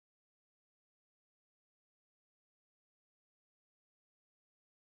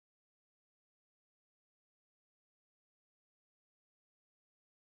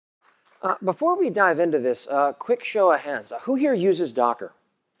Before we dive into this, quick show of hands. Who here uses Docker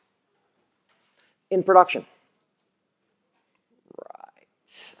in production?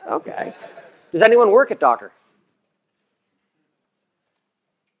 Right. OK. Does anyone work at Docker?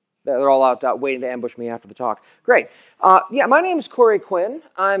 They're all out waiting to ambush me after the talk. Great. Yeah, my name is Quinn.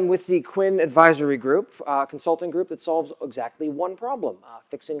 I'm with the Quinn Advisory Group, consulting group that solves exactly one problem,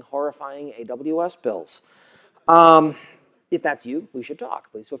 fixing horrifying AWS bills. If that's you, we should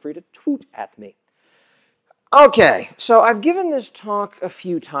talk. Please feel free to tweet at me. OK, so I've given this talk a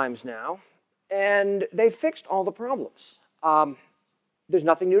few times now, and they've fixed all the problems. There's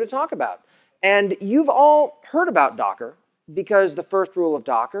nothing new to talk about. And you've all heard about Docker, because the first rule of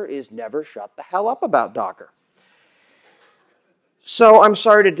Docker is never shut the hell up about Docker. So I'm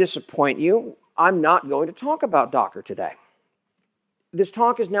sorry to disappoint you. I'm not going to talk about Docker today. This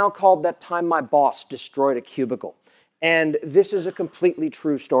talk is now called That Time My Boss Destroyed a Cubicle. And this is a completely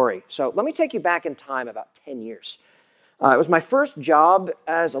true story. So let me take you back in time about 10 years. It was my first job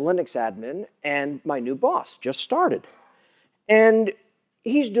as a Linux admin, and my new boss just started. And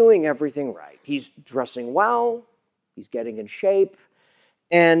he's doing everything right. He's dressing well. He's getting in shape,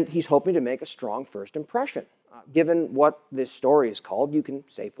 and he's hoping to make a strong first impression. Given what this story is called, you can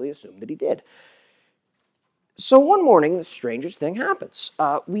safely assume that he did. So one morning, the strangest thing happens.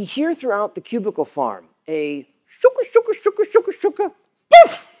 We hear throughout the cubicle farm a shuka, shuka, shuka, shuka, shuka,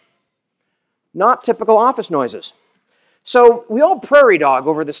 poof! Not typical office noises. So we all prairie dog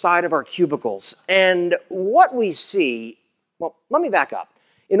over the side of our cubicles, and what we see, well, let me back up.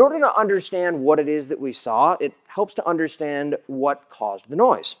 In order to understand what it is that we saw, it helps to understand what caused the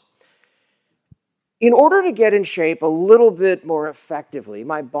noise. In order to get in shape a little bit more effectively,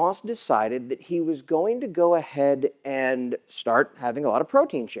 my boss decided that he was going to go ahead and start having a lot of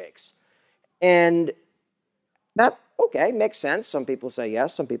protein shakes. And that, OK, makes sense. Some people say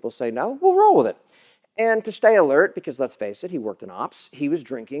yes, some people say no. We'll roll with it. And to stay alert, because let's face it, he worked in ops, he was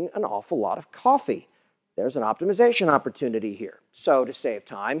drinking an awful lot of coffee. There's an optimization opportunity here. So to save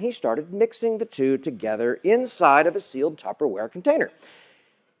time, he started mixing the two together inside of a sealed Tupperware container.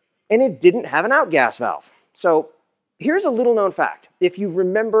 And it didn't have an outgas valve. So here's a little-known fact. If you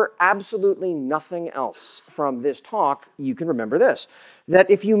remember absolutely nothing else from this talk, you can remember this, that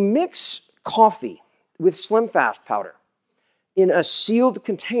if you mix coffee with Slim Fast powder in a sealed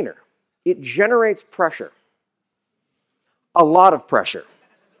container, it generates pressure, a lot of pressure.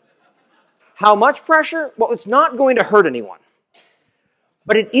 How much pressure? Well, it's not going to hurt anyone.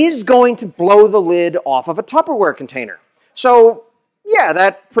 But it is going to blow the lid off of a Tupperware container. So, yeah,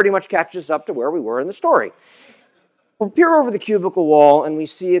 that pretty much catches up to where we were in the story. We peer over the cubicle wall, and we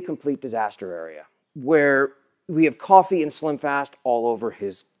see a complete disaster area, where we have coffee and Slim Fast all over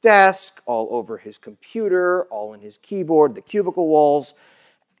his desk, all over his computer, all in his keyboard, the cubicle walls,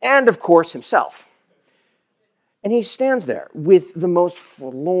 and, of course, himself. And he stands there with the most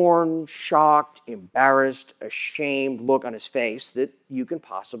forlorn, shocked, embarrassed, ashamed look on his face that you can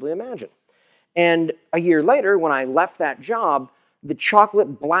possibly imagine. And a year later, when I left that job, the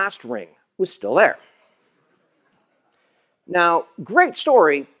chocolate blast ring was still there. Now, great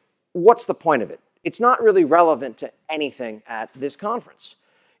story. What's the point of it? It's not really relevant to anything at this conference.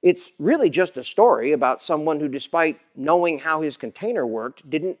 It's really just a story about someone who, despite knowing how his container worked,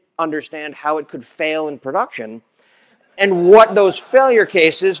 didn't understand how it could fail in production and what those failure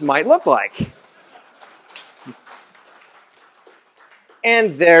cases might look like.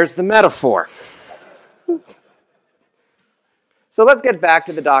 And there's the metaphor. So let's get back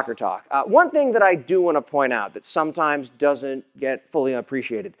to the Docker talk. One thing that I do want to point out that sometimes doesn't get fully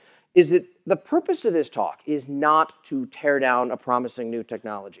appreciated is that the purpose of this talk is not to tear down a promising new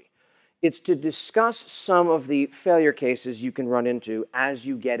technology. It's to discuss some of the failure cases you can run into as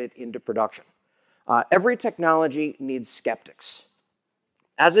you get it into production. Every technology needs skeptics.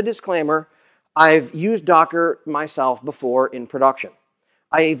 As a disclaimer, I've used Docker myself before in production.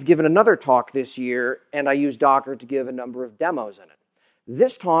 I've given another talk this year, and I used Docker to give a number of demos in it.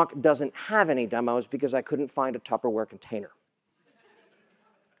 This talk doesn't have any demos because I couldn't find a Tupperware container.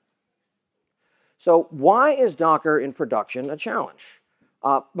 So why is Docker in production a challenge?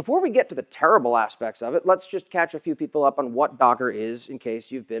 Before we get to the terrible aspects of it, let's just catch a few people up on what Docker is in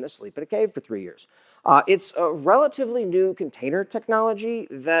case you've been asleep at a cave for 3 years. It's a relatively new container technology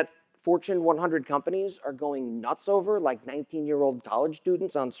that Fortune 100 companies are going nuts over like 19-year-old college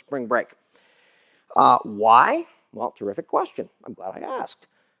students on spring break. Why? Well, terrific question. I'm glad I asked.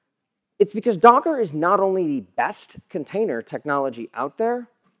 It's because Docker is not only the best container technology out there,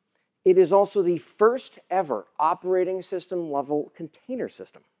 it is also the first ever operating system level container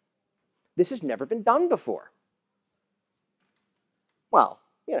system. This has never been done before. Well,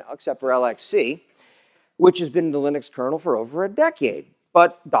 except for LXC, which has been in the Linux kernel for over a decade.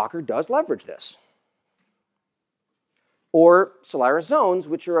 But Docker does leverage this. Or Solaris zones,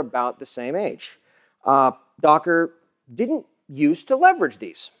 which are about the same age. Docker didn't used to leverage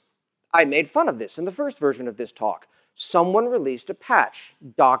these. I made fun of this in the first version of this talk. Someone released a patch.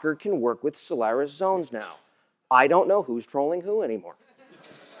 Docker can work with Solaris zones now. I don't know who's trolling who anymore.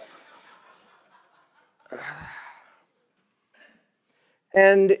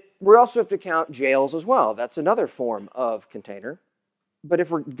 And we also have to count jails as well. That's another form of container. But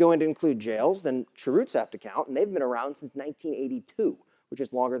if we're going to include jails, then cheroots have to count, and they've been around since 1982, which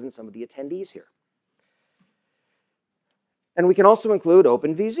is longer than some of the attendees here. And we can also include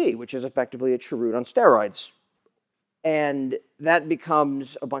OpenVZ, which is effectively a cheroot on steroids. And that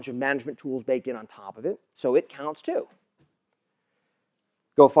becomes a bunch of management tools baked in on top of it, so it counts too.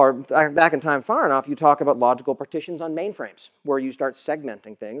 Go far back in time far enough, you talk about logical partitions on mainframes, where you start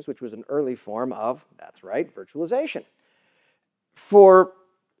segmenting things, which was an early form of, that's right, virtualization. For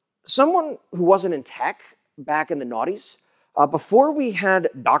someone who wasn't in tech back in the noughties, before we had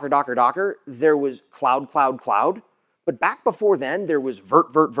DockerDockerDocker, there was cloud. But back before then, there was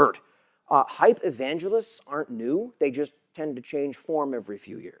vert. Hype evangelists aren't new. They just tend to change form every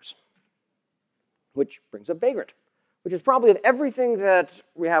few years. Which brings up vagrant, which is probably of everything that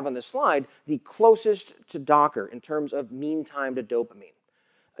we have on this slide, the closest to Docker in terms of mean time to dopamine.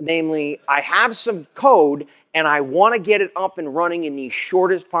 Namely, I have some code, and I want to get it up and running in the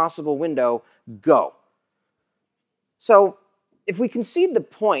shortest possible window, go. So if we concede the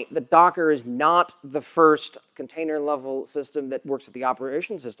point that Docker is not the first container-level system that works at the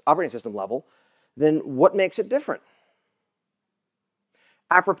operating system level, then what makes it different?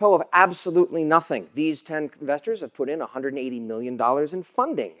 Apropos of absolutely nothing, these 10 investors have put in $180 million in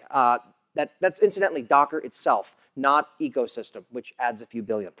funding. That's incidentally Docker itself, not ecosystem, which adds a few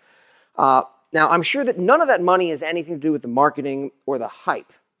billion. Now, I'm sure that none of that money has anything to do with the marketing or the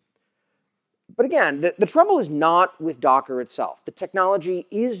hype. But again, the trouble is not with Docker itself. The technology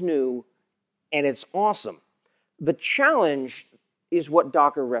is new, and it's awesome. The challenge is what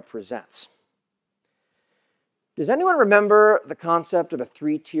Docker represents. Does anyone remember the concept of a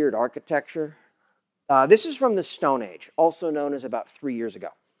three-tiered architecture? This is from the Stone Age, also known as about 3 years ago.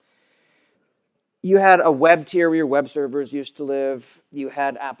 You had a web tier where your web servers used to live. You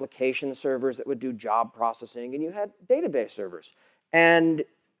had application servers that would do job processing, and you had database servers. And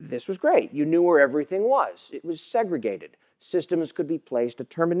this was great. You knew where everything was. It was segregated. Systems could be placed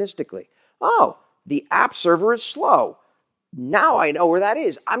deterministically. Oh, the app server is slow. Now I know where that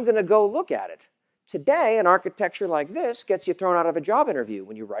is. I'm going to go look at it. Today, an architecture like this gets you thrown out of a job interview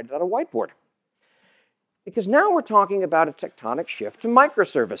when you write it on a whiteboard. Because now we're talking about a tectonic shift to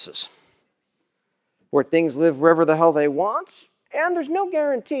microservices, where things live wherever the hell they want, and there's no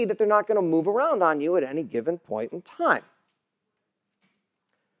guarantee that they're not going to move around on you at any given point in time.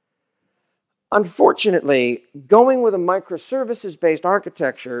 Unfortunately, going with a microservices-based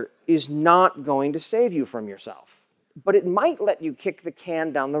architecture is not going to save you from yourself, but it might let you kick the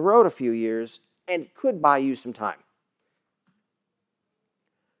can down the road a few years and could buy you some time.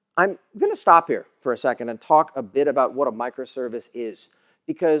 I'm going to stop here for a second and talk a bit about what a microservice is,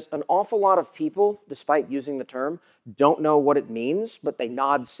 because an awful lot of people, despite using the term, don't know what it means, but they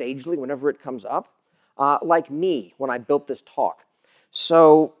nod sagely whenever it comes up, like me when I built this talk.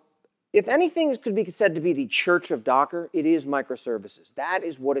 So if anything could be said to be the church of Docker, it is microservices. That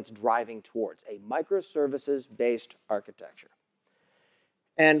is what it's driving towards, a microservices-based architecture.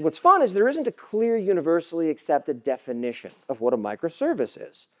 And what's fun is there isn't a clear, universally accepted definition of what a microservice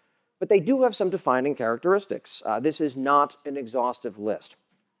is, but they do have some defining characteristics. This is not an exhaustive list.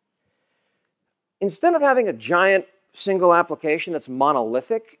 Instead of having a giant single application that's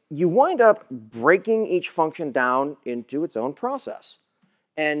monolithic, you wind up breaking each function down into its own process.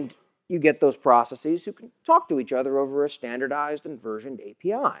 And you get those processes who can talk to each other over a standardized and versioned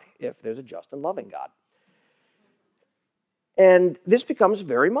API, if there's a just and loving God. And this becomes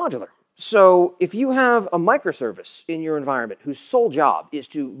very modular. So if you have a microservice in your environment whose sole job is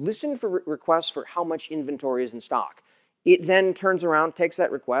to listen for requests for how much inventory is in stock, it then turns around, takes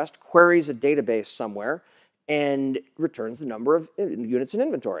that request, queries a database somewhere, and returns the number of units in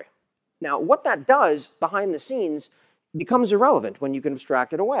inventory. Now, what that does behind the scenes becomes irrelevant when you can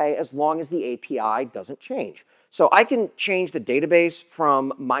abstract it away as long as the API doesn't change. So I can change the database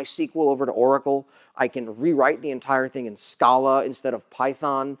from MySQL over to Oracle. I can rewrite the entire thing in Scala instead of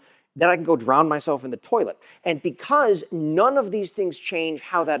Python. Then I can go drown myself in the toilet. And because none of these things change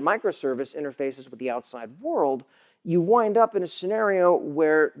how that microservice interfaces with the outside world, you wind up in a scenario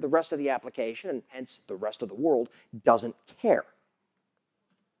where the rest of the application, and hence the rest of the world, doesn't care.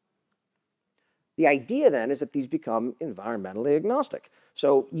 The idea then is that these become environmentally agnostic.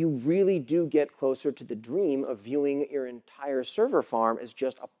 So you really do get closer to the dream of viewing your entire server farm as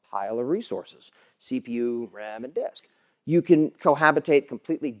just a pile of resources, CPU, RAM, and disk. You can cohabitate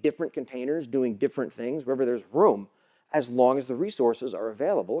completely different containers doing different things wherever there's room, as long as the resources are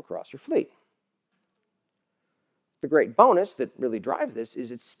available across your fleet. The great bonus that really drives this is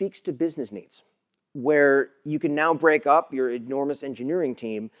it speaks to business needs, where you can now break up your enormous engineering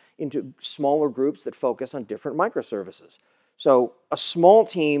team into smaller groups that focus on different microservices. So a small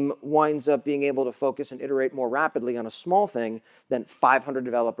team winds up being able to focus and iterate more rapidly on a small thing than 500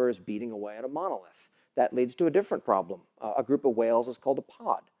 developers beating away at a monolith. That leads to a different problem. A group of whales is called a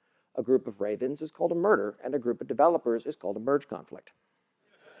pod. A group of ravens is called a murder, and a group of developers is called a merge conflict.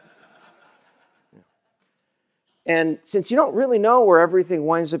 And since you don't really know where everything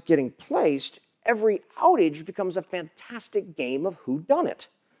winds up getting placed, every outage becomes a fantastic game of whodunit.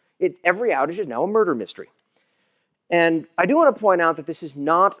 Every outage is now a murder mystery. And I do want to point out that this is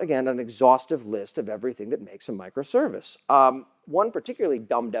not, again, an exhaustive list of everything that makes a microservice. One particularly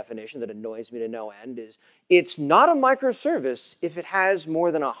dumb definition that annoys me to no end is it's not a microservice if it has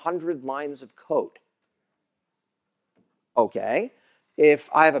more than 100 lines of code. Okay, if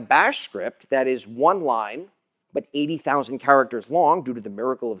I have a bash script that is one line, but 80,000 characters long due to the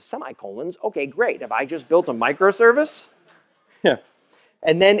miracle of semicolons, okay, great. Have I just built a microservice? Yeah.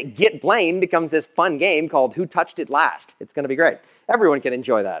 And then Git blame becomes this fun game called Who Touched It Last? It's going to be great. Everyone can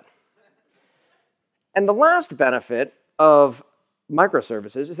enjoy that. And the last benefit of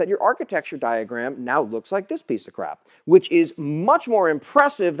microservices is that your architecture diagram now looks like this piece of crap, which is much more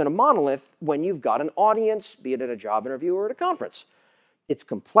impressive than a monolith when you've got an audience, be it at a job interview or at a conference. It's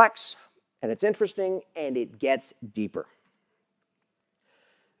complex, and it's interesting, and it gets deeper.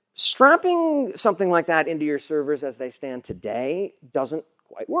 Strapping something like that into your servers as they stand today doesn't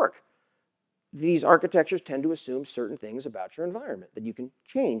quite work. These architectures tend to assume certain things about your environment, that you can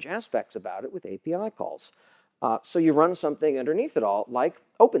change aspects about it with API calls. So you run something underneath it all, like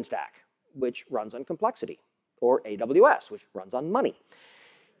OpenStack, which runs on complexity, or AWS, which runs on money.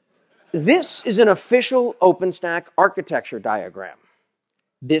 This is an official OpenStack architecture diagram.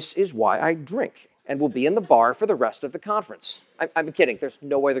 This is why I drink and will be in the bar for the rest of the conference. I'm kidding. There's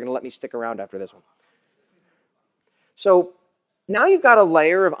no way they're going to let me stick around after this one. So now you've got a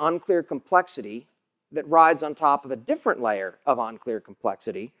layer of unclear complexity that rides on top of a different layer of unclear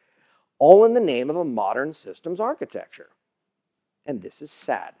complexity, all in the name of a modern systems architecture. And this is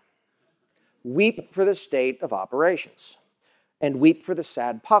sad. Weep for the state of operations. And weep for the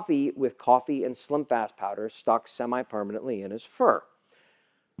sad puppy with coffee and Slim Fast powder stuck semi-permanently in his fur.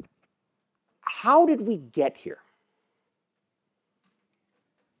 How did we get here?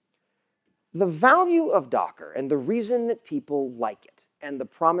 The value of Docker and the reason that people like it and the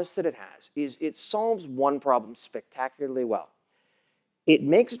promise that it has is it solves one problem spectacularly well. It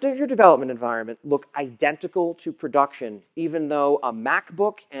makes your development environment look identical to production, even though a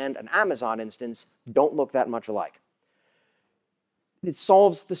MacBook and an Amazon instance don't look that much alike. It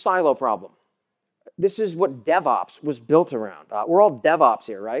solves the silo problem. This is what DevOps was built around. We're all DevOps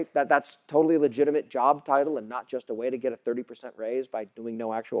here, right? That's totally a legitimate job title and not just a way to get a 30% raise by doing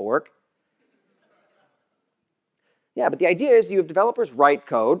no actual work. Yeah, but the idea is you have developers write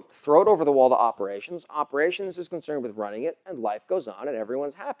code, throw it over the wall to operations. Operations is concerned with running it, and life goes on, and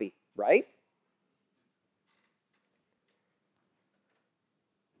everyone's happy, right?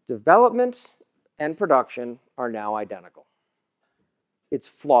 Development and production are now identical. It's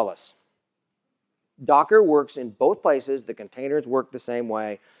flawless. Docker works in both places, the containers work the same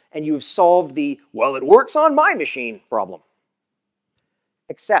way, and you've solved the, well, it works on my machine problem.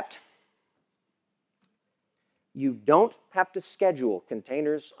 Except you don't have to schedule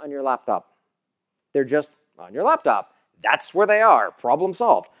containers on your laptop. They're just on your laptop. That's where they are, problem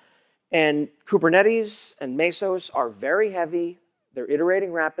solved. And Kubernetes and Mesos are very heavy, they're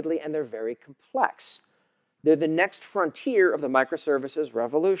iterating rapidly, and they're very complex. They're the next frontier of the microservices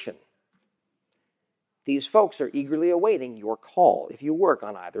revolution. These folks are eagerly awaiting your call if you work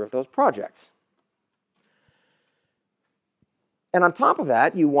on either of those projects. And on top of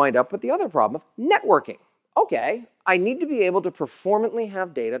that, you wind up with the other problem of networking. Okay, I need to be able to performantly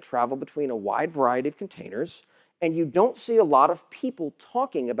have data travel between a wide variety of containers, and you don't see a lot of people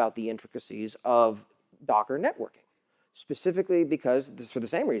talking about the intricacies of Docker networking. Specifically because, for the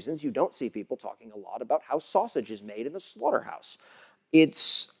same reasons, you don't see people talking a lot about how sausage is made in a slaughterhouse.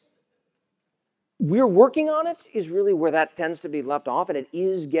 We're working on it is really where that tends to be left off, and it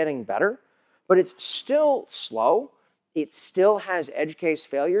is getting better, but it's still slow. It still has edge case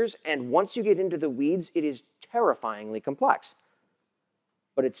failures, and once you get into the weeds, it is terrifyingly complex.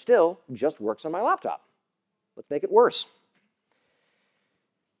 but it still just works on my laptop. Let's make it worse.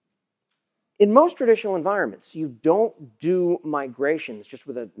 In most traditional environments, you don't do migrations just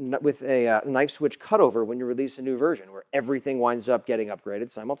with a knife switch cutover when you release a new version where everything winds up getting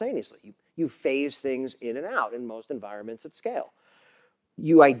upgraded simultaneously. You phase things in and out in most environments at scale.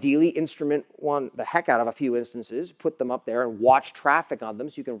 You ideally instrument the heck out of a few instances, put them up there, and watch traffic on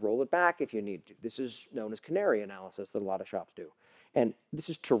them so you can roll it back if you need to. This is known as canary analysis that a lot of shops do. And this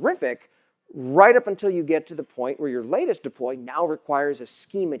is terrific right up until you get to the point where your latest deploy now requires a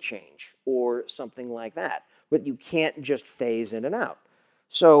schema change or something like that, but you can't just phase in and out.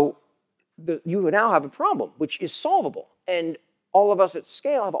 So you now have a problem, which is solvable. And all of us at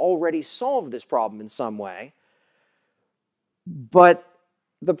scale have already solved this problem in some way. But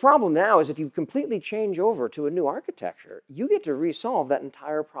the problem now is if you completely change over to a new architecture, you get to resolve that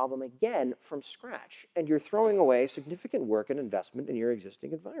entire problem again from scratch. And you're throwing away significant work and investment in your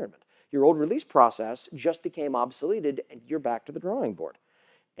existing environment. Your old release process just became obsoleted, and you're back to the drawing board.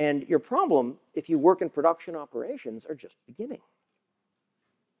 And your problem, if you work in production operations, are just beginning.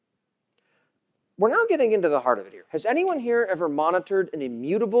 We're now getting into the heart of it here. Has anyone here ever monitored an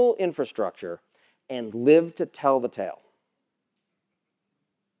immutable infrastructure and lived to tell the tale?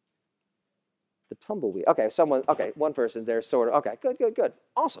 The tumbleweed. Okay, one person there, sort of. Okay, good.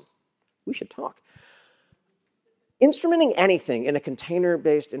 Awesome. We should talk. Instrumenting anything in a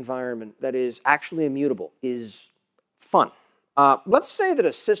container-based environment that is actually immutable is fun. Let's say that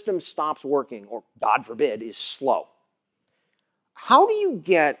a system stops working, or God forbid, is slow. How do you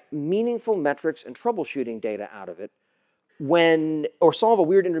get meaningful metrics and troubleshooting data out of it or solve a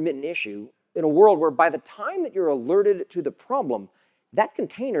weird intermittent issue in a world where by the time that you're alerted to the problem, that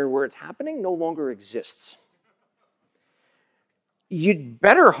container where it's happening no longer exists? You'd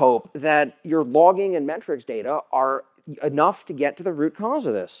better hope that your logging and metrics data are enough to get to the root cause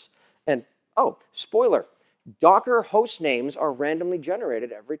of this. And, oh, spoiler, Docker host names are randomly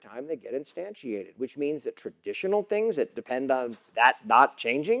generated every time they get instantiated, which means that traditional things that depend on that not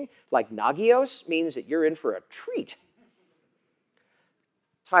changing, like Nagios, means that you're in for a treat.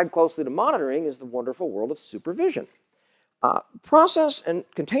 Tied closely to monitoring is the wonderful world of supervision. Process and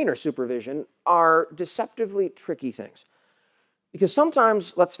container supervision are deceptively tricky things. Because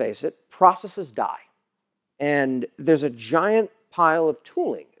sometimes, let's face it, processes die. And there's a giant pile of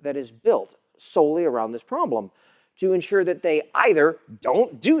tooling that is built solely around this problem to ensure that they either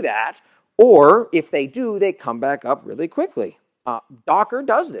don't do that, or if they do, they come back up really quickly. Docker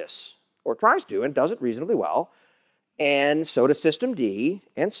does this, or tries to, and does it reasonably well. And so does systemd,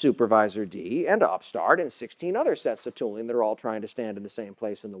 and supervisor-d, and upstart, and 16 other sets of tooling that are all trying to stand in the same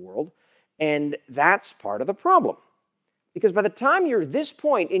place in the world. And that's part of the problem. Because by the time you're this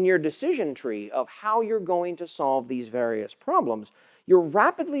point in your decision tree of how you're going to solve these various problems, you're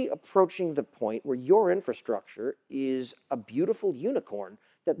rapidly approaching the point where your infrastructure is a beautiful unicorn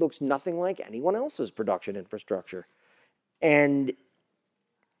that looks nothing like anyone else's production infrastructure. And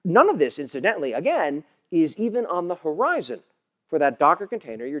none of this, incidentally, again, is even on the horizon for that Docker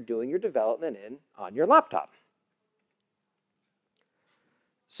container you're doing your development in on your laptop.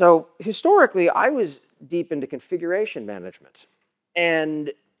 So historically, I was deep into configuration management.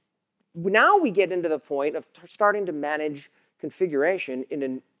 And now we get into the point of starting to manage configuration in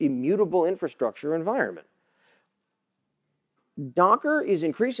an immutable infrastructure environment. Docker is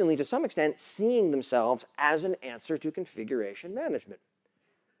increasingly, to some extent, seeing themselves as an answer to configuration management.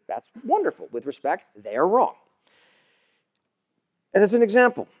 That's wonderful. With respect, they are wrong. And as an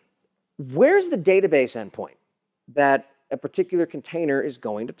example, where's the database endpoint that a particular container is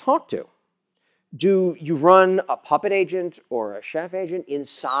going to talk to? Do you run a Puppet agent or a Chef agent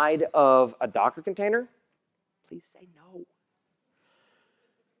inside of a Docker container? Please say no.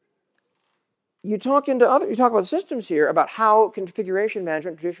 You talk about systems here about how configuration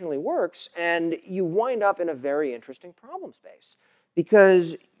management traditionally works, and you wind up in a very interesting problem space.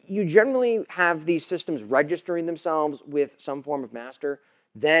 Because you generally have these systems registering themselves with some form of master.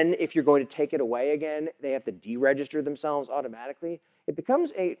 Then, if you're going to take it away again, they have to deregister themselves automatically. It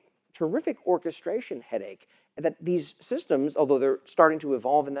becomes a terrific orchestration headache that these systems, although they're starting to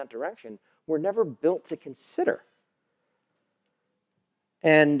evolve in that direction, were never built to consider.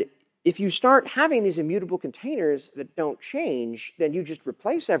 And if you start having these immutable containers that don't change, then you just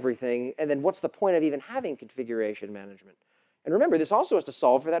replace everything, and then what's the point of even having configuration management? And remember, this also has to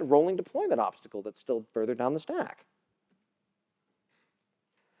solve for that rolling deployment obstacle that's still further down the stack.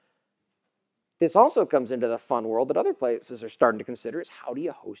 This also comes into the fun world that other places are starting to consider is how do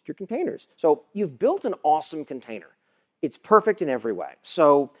you host your containers? So you've built an awesome container. It's perfect in every way.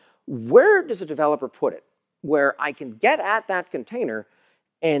 So where does a developer put it? Where I can get at that container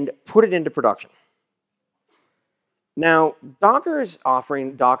and put it into production. Now, Docker is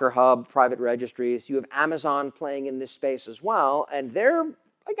offering Docker Hub, private registries. You have Amazon playing in this space as well, and they're,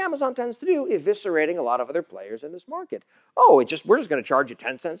 like Amazon tends to do, eviscerating a lot of other players in this market. Oh, we're just going to charge you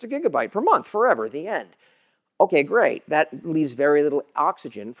 10 cents a gigabyte per month forever, the end. Okay, great. That leaves very little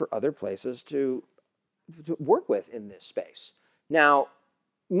oxygen for other places to work with in this space. Now,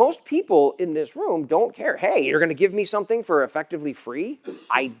 most people in this room don't care. Hey, you're going to give me something for effectively free?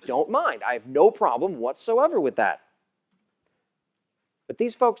 I don't mind. I have no problem whatsoever with that. But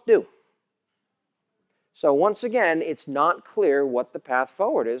these folks do. So once again, it's not clear what the path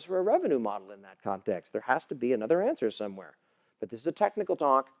forward is for a revenue model in that context. There has to be another answer somewhere. But this is a technical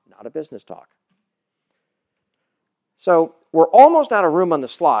talk, not a business talk. So we're almost out of room on the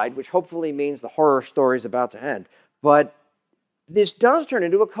slide, which hopefully means the horror story is about to end. But this does turn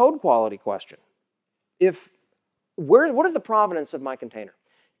into a code quality question. What is the provenance of my container?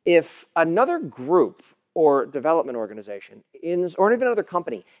 If another group or development organization, or even another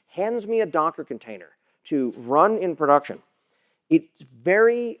company, hands me a Docker container to run in production, it's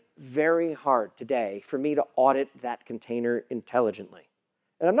very, very hard today for me to audit that container intelligently.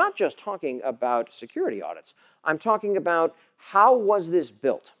 And I'm not just talking about security audits. I'm talking about how was this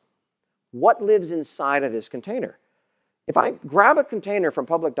built? What lives inside of this container? If I grab a container from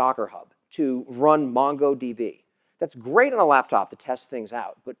public Docker Hub to run MongoDB, that's great on a laptop to test things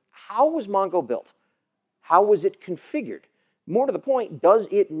out, but how was Mongo built? How was it configured? More to the point, does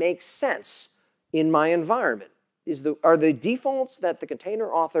it make sense in my environment? Are the defaults that the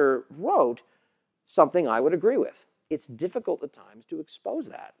container author wrote something I would agree with? It's difficult at times to expose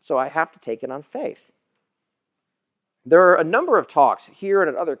that, so I have to take it on faith. There are a number of talks here and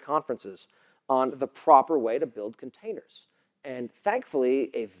at other conferences on the proper way to build containers. And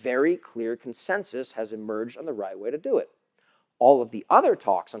thankfully, a very clear consensus has emerged on the right way to do it. All of the other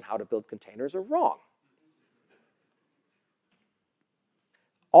talks on how to build containers are wrong.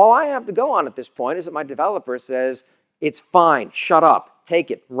 All I have to go on at this point is that my developer says, it's fine, shut up,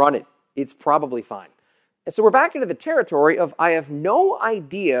 take it, run it. It's probably fine. And so we're back into the territory of I have no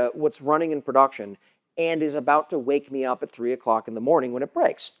idea what's running in production and is about to wake me up at 3 o'clock in the morning when it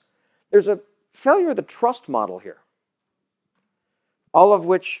breaks. There's a failure of the trust model here, all of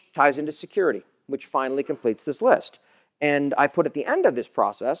which ties into security, which finally completes this list. And I put at the end of this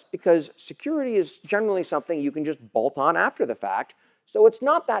process because security is generally something you can just bolt on after the fact, so it's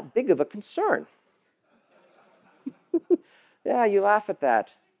not that big of a concern. Yeah, you laugh at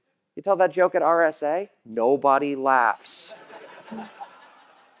that. You tell that joke at RSA, nobody laughs.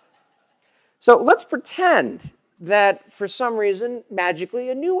 So let's pretend that for some reason, magically,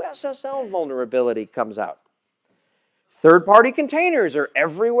 a new SSL vulnerability comes out. Third-party containers are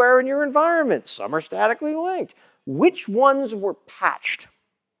everywhere in your environment. Some are statically linked. Which ones were patched?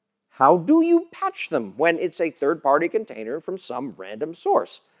 How do you patch them when it's a third-party container from some random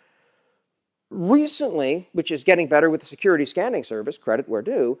source? Recently, which is getting better with the security scanning service, credit where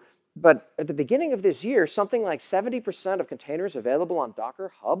due, but at the beginning of this year, something like 70% of containers available on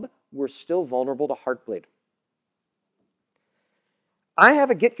Docker Hub were still vulnerable to Heartbleed. I have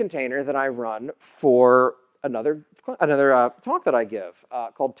a Git container that I run for another talk that I give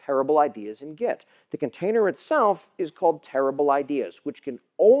called Terrible Ideas in Git. The container itself is called Terrible Ideas, which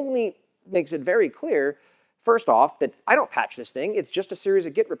makes it very clear, first off, that I don't patch this thing. It's just a series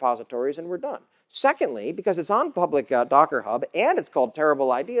of Git repositories and we're done. Secondly, because it's on public Docker Hub and it's called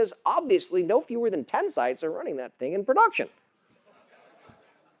Terrible Ideas, obviously no fewer than 10 sites are running that thing in production.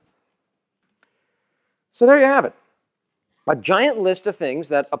 So there you have it. A giant list of things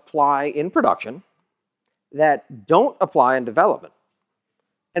that apply in production that don't apply in development.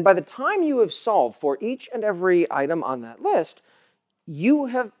 And by the time you have solved for each and every item on that list, you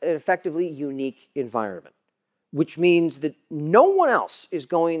have an effectively unique environment, which means that no one else is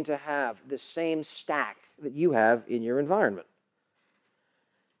going to have the same stack that you have in your environment.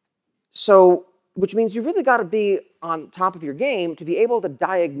 So, which means you've really got to be on top of your game to be able to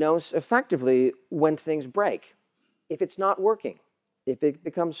diagnose effectively when things break. If it's not working, if it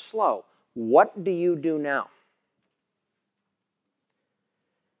becomes slow, what do you do now?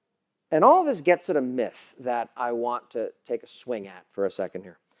 And all this gets at a myth that I want to take a swing at for a second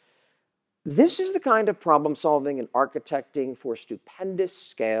here. This is the kind of problem solving and architecting for stupendous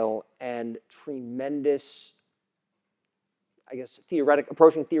scale and tremendous, I guess,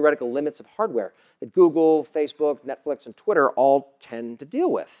 approaching theoretical limits of hardware that Google, Facebook, Netflix, and Twitter all tend to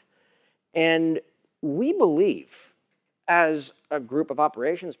deal with. And we believe, as a group of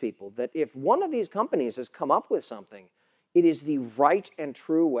operations people, that if one of these companies has come up with something, it is the right and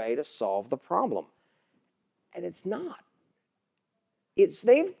true way to solve the problem. And it's not.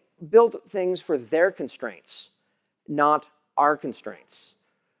 They've built things for their constraints, not our constraints.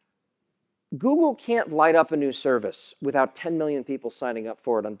 Google can't light up a new service without 10 million people signing up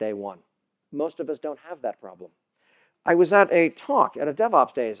for it on day one. Most of us don't have that problem. I was at a talk at a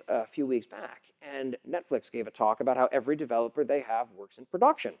DevOps Days a few weeks back, and Netflix gave a talk about how every developer they have works in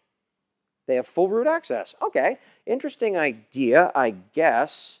production. They have full root access. Okay, interesting idea, I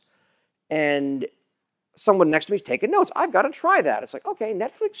guess. And someone next to me is taking notes. I've got to try that. It's like, okay,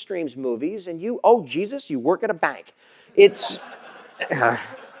 Netflix streams movies, and you, oh, Jesus, you work at a bank. It's...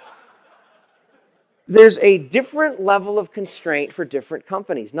 There's a different level of constraint for different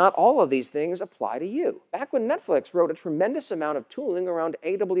companies. Not all of these things apply to you. Back when Netflix wrote a tremendous amount of tooling around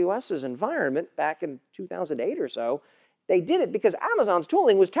AWS's environment back in 2008 or so, they did it because Amazon's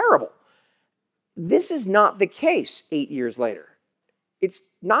tooling was terrible. This is not the case 8 years later. It's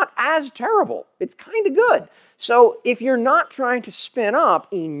not as terrible. It's kind of good. So if you're not trying to spin up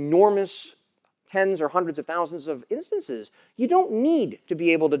enormous tens or hundreds of thousands of instances, you don't need to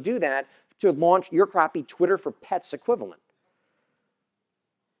be able to do that to launch your crappy Twitter for Pets equivalent.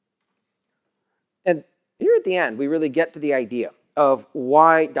 And here at the end, we really get to the idea of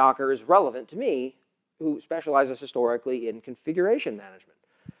why Docker is relevant to me, who specializes historically in configuration management.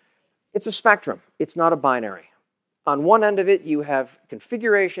 It's a spectrum. It's not a binary. On one end of it, you have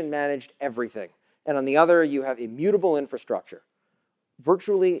configuration managed everything. And on the other, you have immutable infrastructure.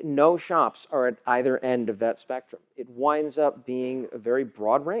 Virtually no shops are at either end of that spectrum. It winds up being a very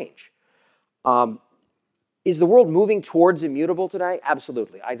broad range. Is the world moving towards immutable today?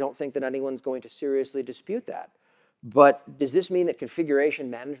 Absolutely. I don't think that anyone's going to seriously dispute that. But does this mean that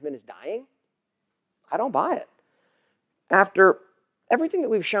configuration management is dying? I don't buy it. After everything that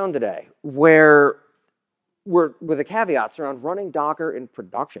we've shown today, where with the caveats around running Docker in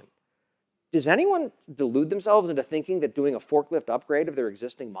production, does anyone delude themselves into thinking that doing a forklift upgrade of their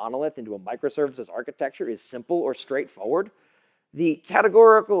existing monolith into a microservices architecture is simple or straightforward? The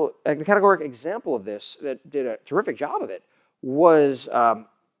categoric example of this that did a terrific job of it was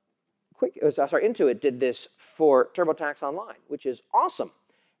Intuit did this for TurboTax Online, which is awesome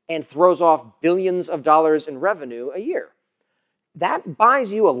and throws off billions of dollars in revenue a year. That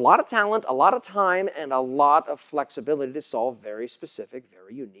buys you a lot of talent, a lot of time, and a lot of flexibility to solve very specific,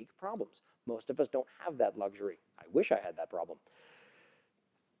 very unique problems. Most of us don't have that luxury. I wish I had that problem.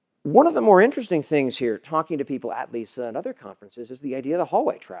 One of the more interesting things here, talking to people at LISA and other conferences, is the idea of the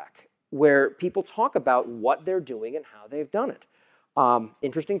hallway track, where people talk about what they're doing and how they've done it.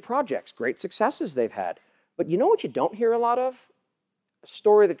 Interesting projects, great successes they've had. But you know what you don't hear a lot of? A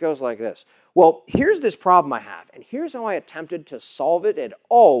story that goes like this. Well, here's this problem I have, and here's how I attempted to solve it, and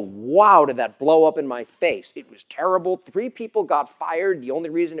oh, wow, did that blow up in my face. It was terrible. 3 people got fired. The only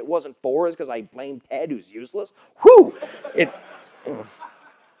reason it wasn't 4 is because I blamed Ted, who's useless. Whew!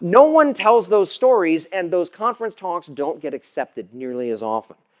 No one tells those stories, and those conference talks don't get accepted nearly as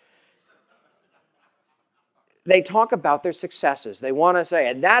often. They talk about their successes. They want to say,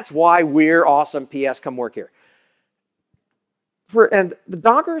 and that's why we're awesome, P.S., come work here. And the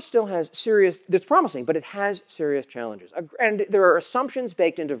Docker still has it's promising, but it has serious challenges. And there are assumptions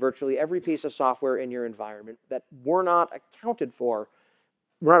baked into virtually every piece of software in your environment that we're not accounting for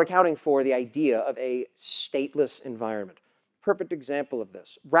the idea of a stateless environment. Perfect example of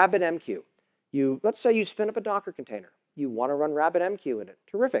this, RabbitMQ. Let's say you spin up a Docker container. You want to run RabbitMQ in it.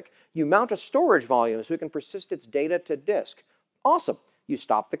 Terrific. You mount a storage volume so it can persist its data to disk. Awesome. You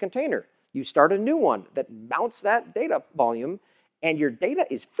stop the container. You start a new one that mounts that data volume, and your data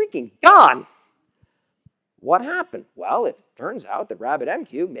is freaking gone. What happened? Well, it turns out that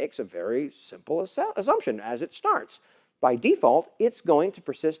RabbitMQ makes a very simple assumption as it starts. By default, it's going to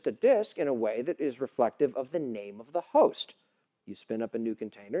persist to disk in a way that is reflective of the name of the host. You spin up a new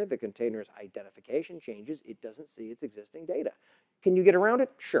container, the container's identification changes, it doesn't see its existing data. Can you get around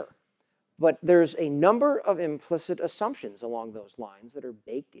it? Sure. But there's a number of implicit assumptions along those lines that are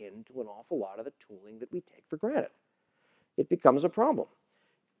baked into an awful lot of the tooling that we take for granted. It becomes a problem.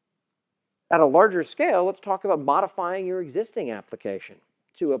 At a larger scale, let's talk about modifying your existing application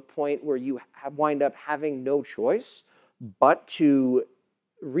to a point where you wind up having no choice but to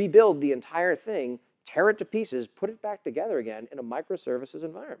rebuild the entire thing, tear it to pieces, put it back together again in a microservices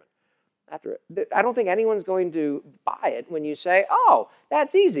environment. I don't think anyone's going to buy it when you say, oh,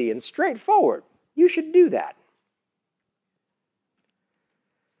 that's easy and straightforward. You should do that.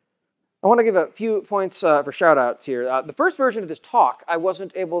 I want to give a few points for shout-outs here. The first version of this talk, I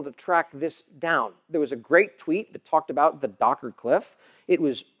wasn't able to track this down. There was a great tweet that talked about the Docker cliff. It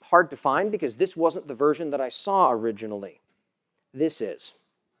was hard to find because this wasn't the version that I saw originally. This is,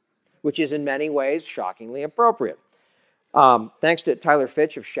 which is in many ways shockingly appropriate. Thanks to Tyler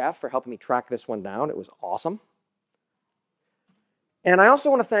Fitch of Chef for helping me track this one down. It was awesome. And I also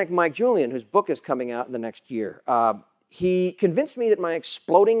want to thank Mike Julian, whose book is coming out in the next year. He convinced me that my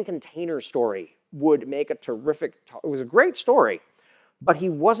exploding container story would make a terrific talk. It was a great story, but he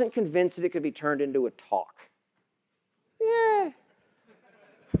wasn't convinced that it could be turned into a talk. Yeah.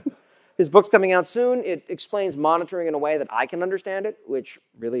 His book's coming out soon. It explains monitoring in a way that I can understand it, which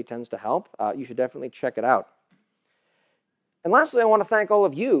really tends to help. You should definitely check it out. And lastly, I want to thank all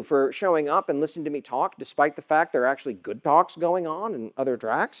of you for showing up and listening to me talk, despite the fact there are actually good talks going on in other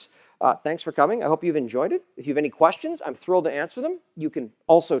tracks. Thanks for coming. I hope you've enjoyed it. If you have any questions, I'm thrilled to answer them. You can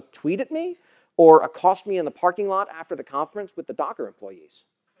also tweet at me or accost me in the parking lot after the conference with the Docker employees.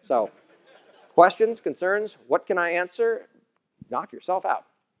 So, questions, concerns, what can I answer? Knock yourself out.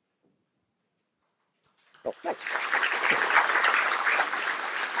 Oh, thanks.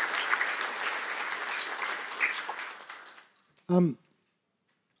 I'm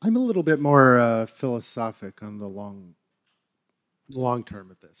a little bit more philosophic on the long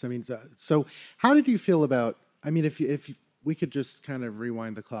term of this. I mean, so how did you feel about? I mean, if we could just kind of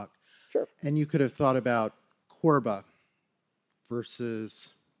rewind the clock, sure, and you could have thought about Corba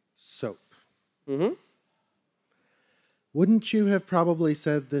versus soap. Mm-hmm. Wouldn't you have probably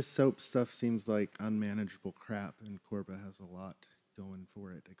said this soap stuff seems like unmanageable crap, and Corba has a lot going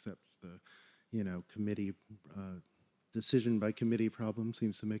for it, except the, committee. Decision by committee problem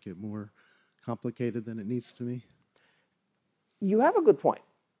seems to make it more complicated than it needs to be. You have a good point.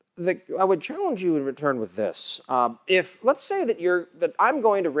 I would challenge you in return with this. If let's say that I'm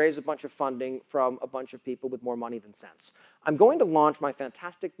going to raise a bunch of funding from a bunch of people with more money than sense. I'm going to launch my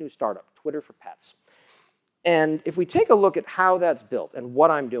fantastic new startup, Twitter for Pets. And if we take a look at how that's built and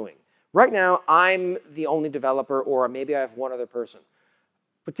what I'm doing, right now I'm the only developer, or maybe I have one other person.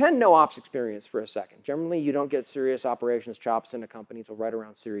 Pretend no ops experience for a second. Generally, you don't get serious operations chops in a company until right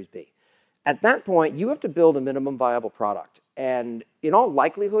around Series B. At that point, you have to build a minimum viable product. And in all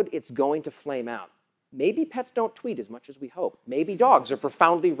likelihood, it's going to flame out. Maybe pets don't tweet as much as we hope. Maybe dogs are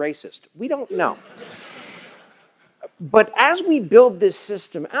profoundly racist. We don't know. But as we build this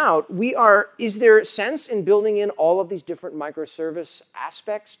system out, is there sense in building in all of these different microservice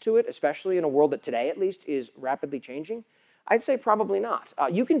aspects to it, especially in a world that today, at least, is rapidly changing? I'd say probably not.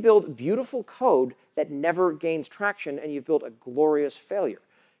 You can build beautiful code that never gains traction, and you've built a glorious failure.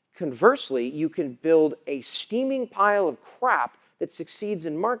 Conversely, you can build a steaming pile of crap that succeeds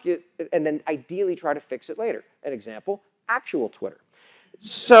in market, and then ideally try to fix it later. An example, actual Twitter.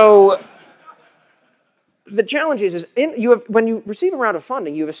 So the challenge is when you receive a round of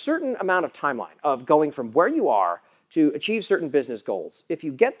funding, you have a certain amount of timeline of going from where you are to achieve certain business goals. If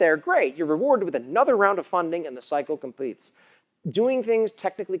you get there, great. You're rewarded with another round of funding and the cycle completes. Doing things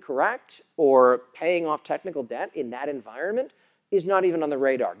technically correct or paying off technical debt in that environment is not even on the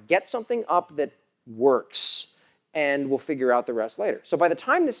radar. Get something up that works, and we'll figure out the rest later. So by the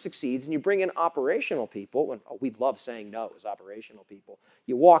time this succeeds and you bring in operational people, and we love saying no as operational people,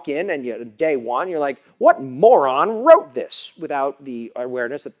 you walk in and day one, you're like, what moron wrote this? Without the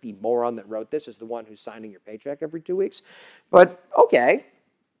awareness that the moron that wrote this is the one who's signing your paycheck every 2 weeks. But okay,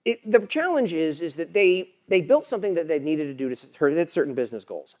 the challenge is that they built something that they needed to do to hit certain business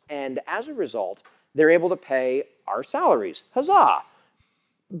goals. And as a result, they're able to pay our salaries. Huzzah!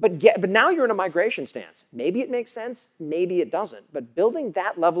 But now you're in a migration stance. Maybe it makes sense, maybe it doesn't. But building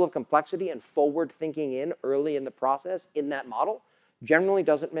that level of complexity and forward thinking in early in the process in that model generally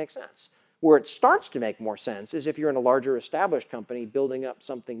doesn't make sense. Where it starts to make more sense is if you're in a larger established company building up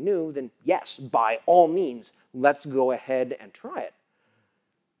something new, then yes, by all means, let's go ahead and try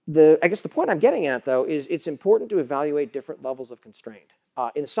it. I guess the point I'm getting at, though, is it's important to evaluate different levels of constraint.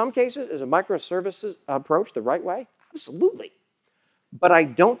 In some cases, is a microservices approach the right way? Absolutely. But I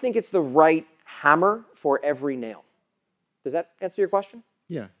don't think it's the right hammer for every nail. Does that answer your question?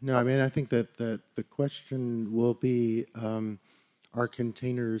 Yeah. No, I mean, I think that the question will be, are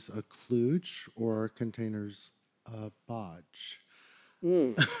containers a kludge or are containers a bodge?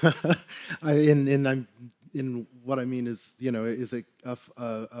 What I mean is, is it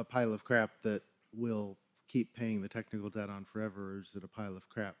a pile of crap that will keep paying the technical debt on forever, or is it a pile of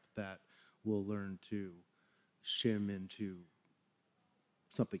crap that will learn to shim into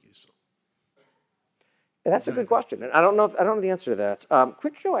something useful? That's a good question, and I don't know the answer to that.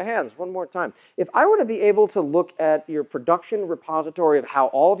 Quick show of hands, one more time. If I were to be able to look at your production repository of how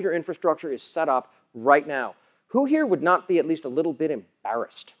all of your infrastructure is set up right now, who here would not be at least a little bit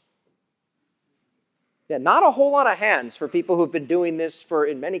embarrassed? Yeah, not a whole lot of hands for people who've been doing this for,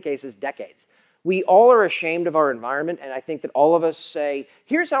 in many cases, decades. We all are ashamed of our environment, and I think that all of us say,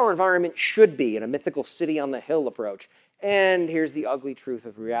 here's how our environment should be in a mythical city on the hill approach. And here's the ugly truth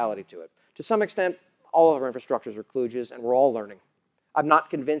of reality to it. To some extent, all of our infrastructures are kludges, and we're all learning. I'm not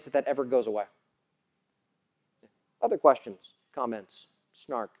convinced that that ever goes away. Other questions, comments,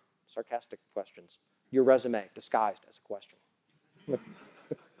 snark, sarcastic questions. Your resume disguised as a question.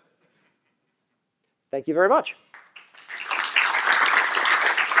 Thank you very much.